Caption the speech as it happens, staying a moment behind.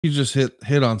You just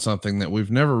hit on something that we've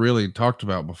never really talked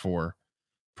about before.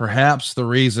 Perhaps the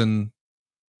reason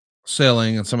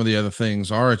selling and some of the other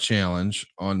things are a challenge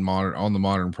on the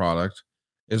modern product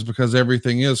is because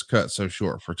everything is cut so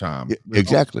short for time. There's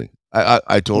Exactly. I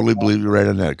only totally believe you're right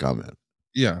on that comment.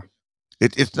 yeah,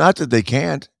 It's not that they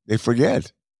can't, they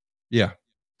forget yeah,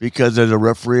 because there's a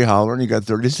referee hollering, you got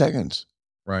 30 seconds.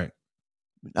 right.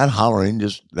 Not hollering,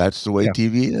 just that's the way Yeah,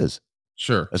 TV is,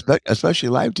 sure. especially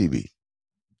live TV.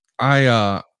 I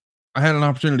I had an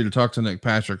opportunity to talk to Nick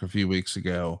Patrick a few weeks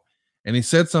ago, and he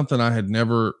said something I had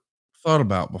never thought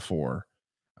about before.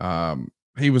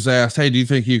 He was asked, "Hey, do you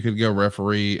think you could go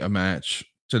referee a match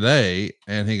today?"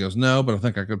 And he goes, "No, but I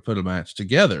think I could put a match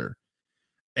together."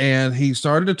 And he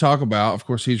started to talk about, of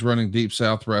course, he's running Deep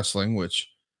South Wrestling, which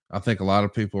I think a lot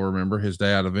of people remember. His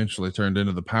dad eventually turned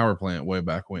into the power plant way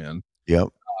back when. Yep.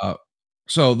 Uh,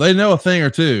 so they know a thing or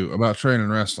two about training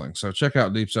wrestling. So check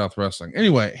out Deep South Wrestling.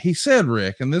 Anyway, he said,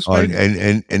 Rick, and this Oh, made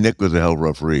and Nick was a hell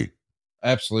referee.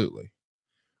 absolutely.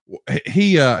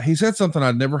 He said something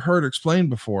I'd never heard explained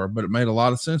before, but it made a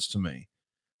lot of sense to me.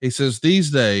 He says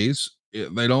these days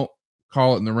they don't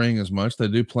call it in the ring as much. They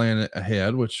do plan it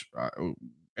ahead, which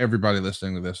everybody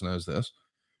listening to this knows this.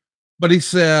 But he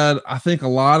said, I think a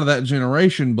lot of that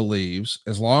generation believes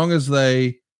as long as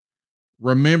they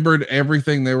remembered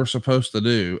everything they were supposed to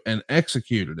do and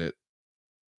executed it,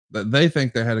 that they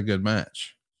think they had a good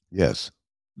match. Yes.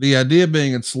 The idea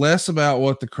being it's less about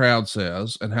what the crowd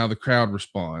says and how the crowd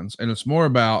responds, and it's more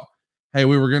about, hey,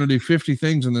 we were going to do 50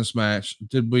 things in this match.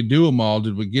 Did we do them all?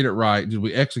 Did we get it right? Did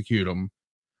we execute them?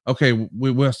 Okay,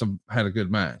 we must have had a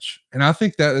good match. And I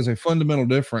think that is a fundamental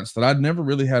difference that I'd never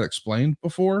really had explained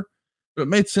before, but it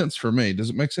made sense for me. Does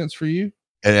it make sense for you?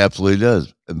 It absolutely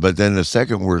does. But then the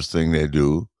second worst thing they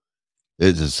do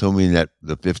is assuming that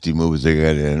the 50 moves they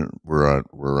got in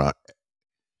were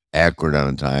accurate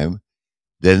on time.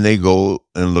 Then they go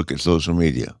and look at social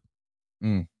media.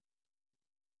 Mm,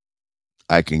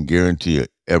 I can guarantee you,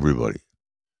 everybody,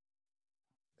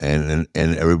 and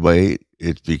everybody,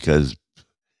 it's because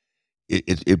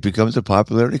it becomes a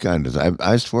popularity contest.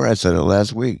 I swear I said it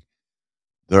last week.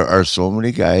 There are so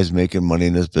many guys making money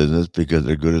in this business because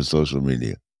they're good at social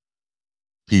media.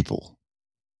 People.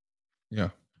 yeah.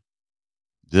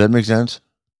 Does that make sense?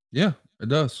 Yeah, it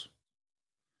does.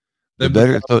 They're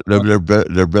They've better. become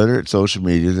They're better at social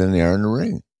media than they are in the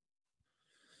ring.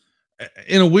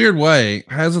 in a weird way,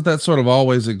 hasn't that sort of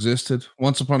always existed?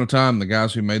 Once upon a time, the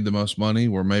guys who made the most money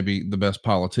were maybe the best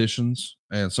politicians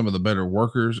and some of the better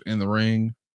workers in the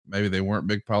ring. Maybe they weren't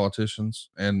big politicians.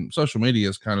 And social media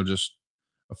is kind of just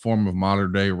a form of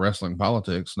modern day wrestling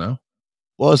politics, no?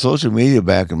 Well, social media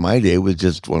back in my day was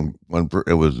just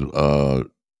it was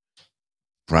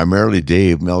primarily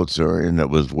Dave Meltzer and it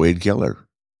was Wade Keller.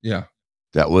 Yeah.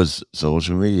 That was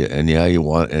social media. And yeah,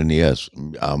 yes,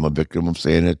 I'm a victim of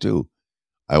saying it too.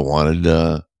 I wanted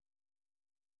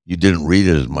you didn't read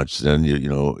it as much then, you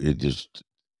know, it just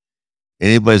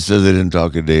anybody says they didn't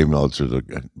talk to Dave Meltzer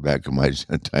back in my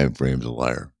time frame's a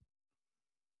liar.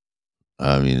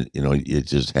 I mean, you know, it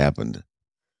just happened.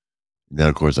 Then,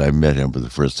 of course, I met him for the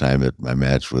first time at my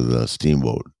match with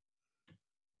Steamboat.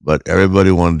 But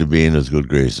everybody wanted to be in his good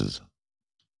graces.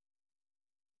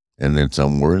 And then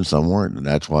some were and some weren't. And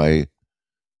that's why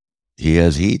he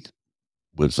has heat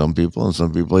with some people and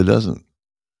some people he doesn't.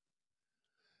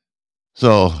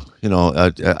 So, you know,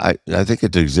 I think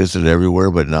it existed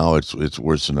everywhere, but now it's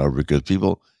worse than ever because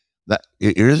people,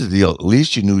 here's the deal. At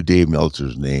least you knew Dave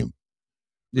Meltzer's name.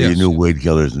 Or you Yes. knew Wade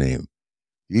Keller's name.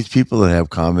 These people that have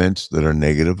comments that are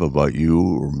negative about you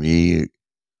or me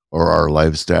or our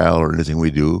lifestyle or anything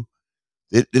we do,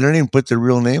 they don't even put their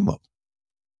real name up.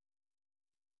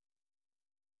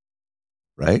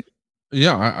 Right?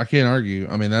 Yeah, I can't argue.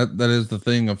 I mean, that is the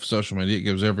thing of social media. It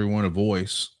gives everyone a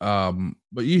voice.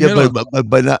 But you Yeah, hit on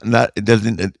but not it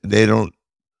doesn't they don't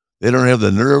have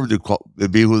the nerve to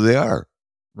be who they are.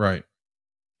 right.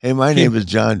 Hey, my Can't name is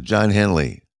John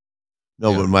Henley.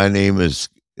 No, yeah. but my name is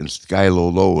Sky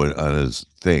Lolo on his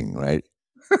thing, right?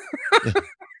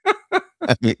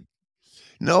 I mean,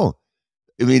 no.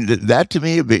 I mean that to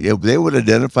me, if they would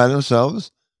identify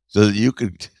themselves so that you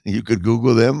could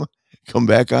Google them, come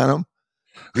back on them,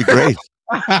 be great.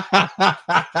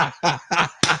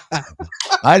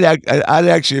 I'd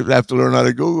actually have to learn how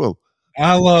to Google.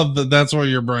 I love that that's where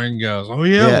your brain goes. Oh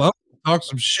yeah, Yeah, well, talk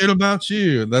some shit about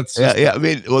you. That's yeah, just yeah. I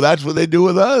mean, well, that's what they do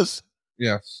with us.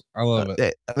 yes, I love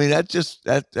it. I mean, that's just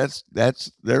that's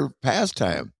their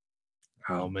pastime.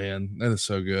 Oh man, that is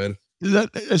so good.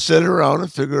 They sit around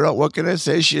and figure out what can I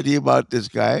say shitty about this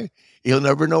guy. He'll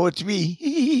never know it's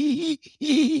me.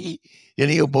 And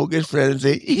he'll poke his friend and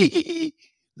say,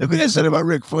 Look what I said about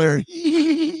Ric Flair.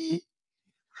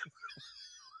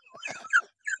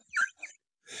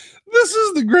 This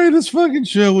is the greatest fucking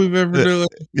show we've ever done.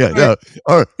 Yeah, no.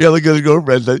 Or yeah, look at his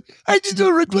girlfriend. Like, I just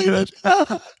do Ric Flair.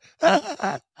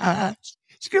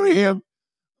 Screw him.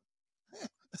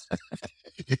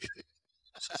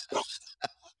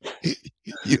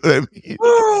 You know what I mean?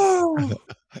 Oh.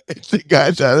 It's the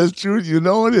guy's honest truth. You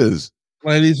know it is.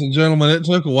 Ladies and gentlemen, it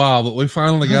took a while, but we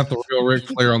finally got the real Ric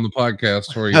Flair on the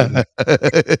podcast for you.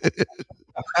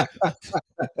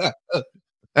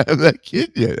 I'm not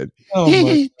kidding you. Oh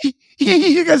my.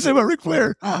 You guys say about Ric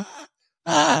Flair.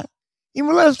 He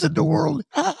molested the world.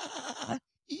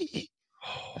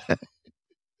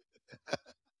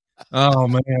 Oh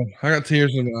man, I got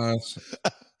tears in my eyes.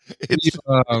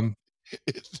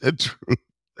 It's the truth.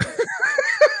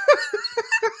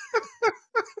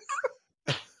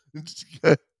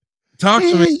 Talk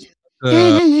to me.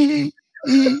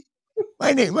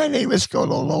 My name is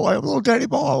Scololo. I have little tiny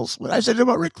balls. When I said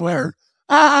about Ric Flair.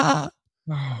 Oh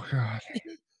God.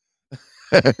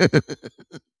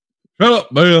 Shut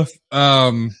up, Beth.